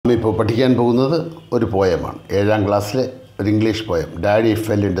ഇപ്പോൾ പഠിക്കാൻ പോകുന്നത് ഒരു പോയമാണ്. 7ാം ക്ലാസ്സിലെ ഒരു English poem, daddy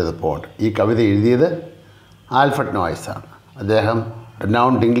fell in to the pond. ഈ കവിത എഴുതിയത് ആൽഫ്രഡ് നോയ്സാണ്. അദ്ദേഹം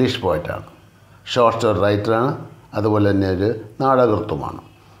റെനൗൺഡ് ഇംഗ്ലീഷ് പോയറ്റാണ്, ഷോർട്ട് സ്റ്റോറി റൈറ്ററാണ്, അതുപോലെ തന്നെ ഒരു നാടകകൃത്തുമാണ്.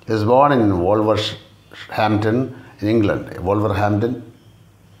 Is born in വോൾവർഹാംപ്റ്റൺ in England.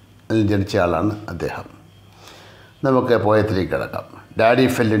 വോൾവർഹാംപ്റ്റണിൽ ജനിച്ച ആളാണ് അദ്ദേഹം. നമുക്ക് പോയത്തിലേക്ക് കിടക്കാം. Daddy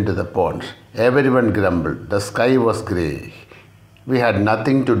fell in to the pond. Everyone ഗ്രംബിൾഡ്. The sky was grey. We had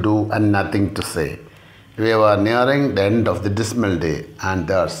nothing to do and nothing to say. We were nearing the end of the dismal day, and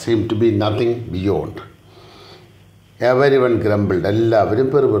there seemed to be nothing beyond. Everyone grumbled. എല്ലാവരും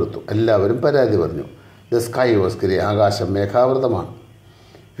പെറുപെറുത്തു, എല്ലാവരും പരാതി പറഞ്ഞു. The sky was grey. ആകാശം മേഘാവൃതമാണ്.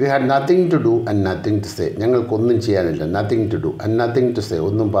 We had nothing to do and nothing to say. ഞങ്ങൾക്കൊന്നും ചെയ്യാനില്ല. Nothing to do and nothing to say.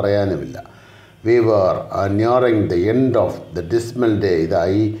 ഒന്നും പറയാനുമില്ല. We were nearing the end of the dismal day.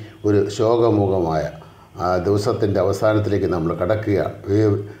 ഇതായി ഒരു ശോകമുഖമായ ദിവസത്തിൻ്റെ അവസാനത്തിലേക്ക് നമ്മൾ കടക്കുകയാണ്.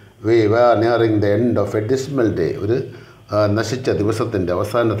 We were nearing the end of A dismal day. ഒരു നശിച്ച ദിവസത്തിൻ്റെ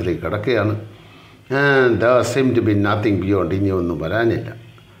അവസാനത്തിലേക്ക് കടക്കുകയാണ്. There seam to B nothing beyond. ഇനിയൊന്നും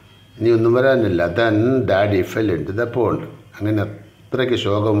വരാനില്ല. Then daddy fell in to the pond. അങ്ങനെ അത്രയ്ക്ക്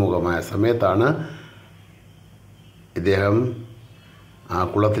ശോകമുഖമായ സമയത്താണ് ഇദ്ദേഹം ആ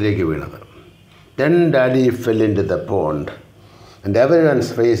കുളത്തിലേക്ക് വീണത്. Then daddy fell in to the pond. And everyone's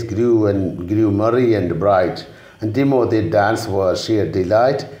face grew merry and bright, and Timothy danced for sheer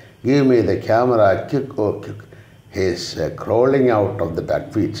delight. Give me the camera, quick, oh quick. He's crawling out of the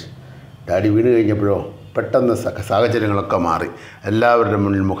duckweed. Daddy വീണ് കഴിഞ്ഞപ്പോഴോ പെട്ടെന്ന് സാഹചര്യങ്ങളൊക്കെ മാറി. എല്ലാവരുടെ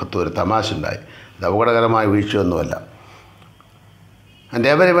മുന്നിൽ മുഖത്ത് ഒരു തമാശ ഉണ്ടായി. അത് അപകടകരമായ വീഴ്ചയൊന്നുമല്ല. And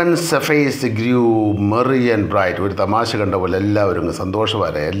everyone's face grew merry and bright. ഒരു തമാശ കണ്ട പോലെ എല്ലാവരും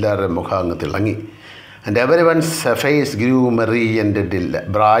സന്തോഷവാനായി. എല്ലാവരുടെയും മുഖം അങ്ങ് തിളങ്ങി. And everyone's face grew merry and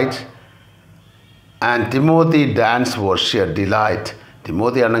bright, and Timothy danced for sheer delight.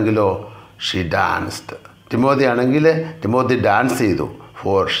 Timothy ആണെങ്കിലോ she danced. Timothy ഡാൻസ് ചെയ്തു.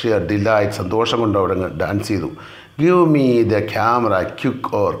 for sheer delight, സന്തോഷം കൊണ്ട് അവിടെ ഡാൻസ് ചെയ്തു. Give me the camera, quick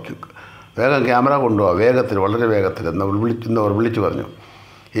or quick. വേഗം ക്യാമറ കൊണ്ടുപോവാ, വേഗത്തിൽ, വളരെ വേഗത്തിൽ എന്നവർ വിളിച്ചു പറഞ്ഞു.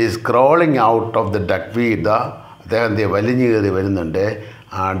 He is crawling out of the duckweed. അദ്ദേഹം വലിഞ്ഞു കയറി വരുന്നുണ്ട്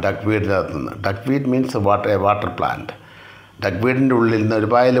ആ ഡക്ക്വീഡിനകത്ത് നിന്ന്. ഡക്ക്വീഡ് മീൻസ് വാട്ടർ പ്ലാന്റ്. ഡക്ക്വീഡിൻ്റെ ഉള്ളിൽ നിന്ന് ഒരു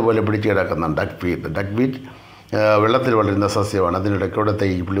പായൽ പോലെ പിടിച്ച് കിടക്കുന്നതാണ് ഡക്ക്വീഡ് വെള്ളത്തിൽ വളരുന്ന സസ്യമാണ്. അതിനിടയ്ക്കൂടെ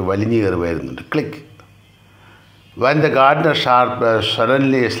ഈ പുള്ളി വലിഞ്ഞു കയറി വരുന്നുണ്ട്. Click. when the gardener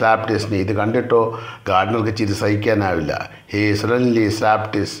suddenly slapped his knee. ഇത് കണ്ടിട്ടോ ഗാർഡനർക്ക് ചിരി സഹിക്കാനാവില്ല. he suddenly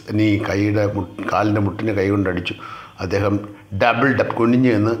slapped his knee. കാലിൻ്റെ മുട്ടിന് കൈ കൊണ്ടടിച്ചു. അദ്ദേഹം കുനിഞ്ഞു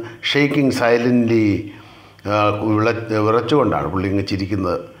നിന്ന് ഷെയ്ക്കിങ് സൈലൻ്റ്ലി, വിറച്ചുകൊണ്ടാണ് പുള്ളി ഇങ്ങ്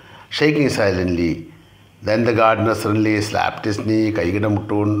ചിരിക്കുന്നത്. Shaking silently. Then the Gardner suddenly slapped his നീ.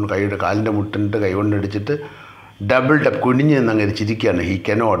 കാലിൻ്റെ മുട്ടിട്ട് കൈ കൊണ്ടടിച്ചിട്ട് കുനിഞ്ഞ് നിന്ന് അങ്ങനെ ചിരിക്കുകയാണ്. He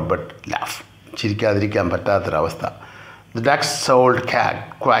cannot but laugh. ചിരിക്കാതിരിക്കാൻ പറ്റാത്തൊരവസ്ഥ. The ducts all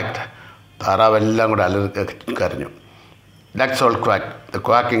ക്വാക്ഡ്. താറാവെല്ലാം കൂടെ കരഞ്ഞു. Ducts all ക്വാക്ഡ്. The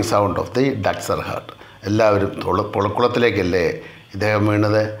quacking sound of the ducts R heard. എല്ലാവരും കുളത്തിലേക്കല്ലേ ഇദ്ദേഹം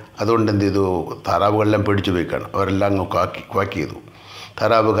വീണത്. അതുകൊണ്ട് എന്ത് ചെയ്തു, താറാവുകളെല്ലാം പേടിച്ചു പോയിക്കാണ്. അവരെല്ലാം അങ്ങ് ക്വാക്ക് ചെയ്തു.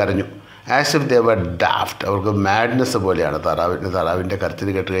 താറാവ് കരഞ്ഞു. As if they were daft. അവർക്ക് മാഡ്നെസ് പോലെയാണ് താറാവിൻ്റെ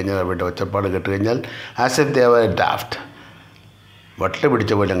കരച്ചിൽ കേട്ട് കഴിഞ്ഞാൽ, അവരുടെ ഒച്ചപ്പാട് കേട്ട് കഴിഞ്ഞാൽ as if they were daft. വട്ട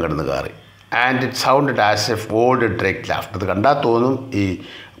പിടിച്ച പോലെ കിടന്ന് കാറി. And it sounded as if old Drake laughed. അത് കണ്ടാൽ തോന്നും ഈ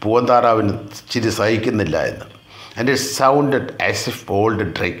പൂവന്താറാവിന് ചിരി സഹിക്കുന്നില്ല എന്ന്. And it sounded as if old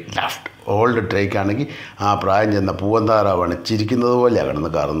Drake laughed. Old Drake ആണെങ്കിൽ ആ പ്രായം ചെന്ന പൂവന്താറാവാണ് ചിരിക്കുന്നത് പോലെയാണ്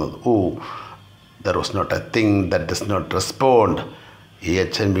കിടന്ന് കാറുന്നത്. There was not A thing that does not respond. ഈ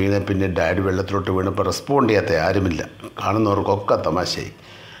അച്ഛൻ വീണ പിന്നെ ഡാഡി വെള്ളത്തിലോട്ട് വീണപ്പോൾ റെസ്പോണ്ട് ചെയ്യാത്ത ആരുമില്ല. കാണുന്നവർക്കൊക്കെ തമാശയായി.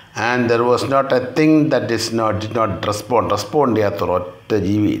 And there was not A thing that did not respond ചെയ്യാത്തൊരൊറ്റ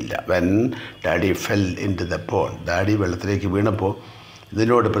ജീവിയില്ല. When daddy fell in to the pond. Daddy വെള്ളത്തിലേക്ക് വീണപ്പോൾ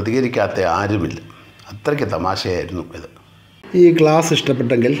ഇതിനോട് പ്രതികരിക്കാത്ത ആരുമില്ല. അത്രയ്ക്ക് തമാശയായിരുന്നു ഇത്. ഈ ക്ലാസ്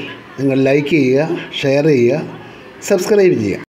ഇഷ്ടപ്പെട്ടെങ്കിൽ നിങ്ങൾ ലൈക്ക് ചെയ്യുക, ഷെയർ ചെയ്യുക, സബ്സ്ക്രൈബ് ചെയ്യുക.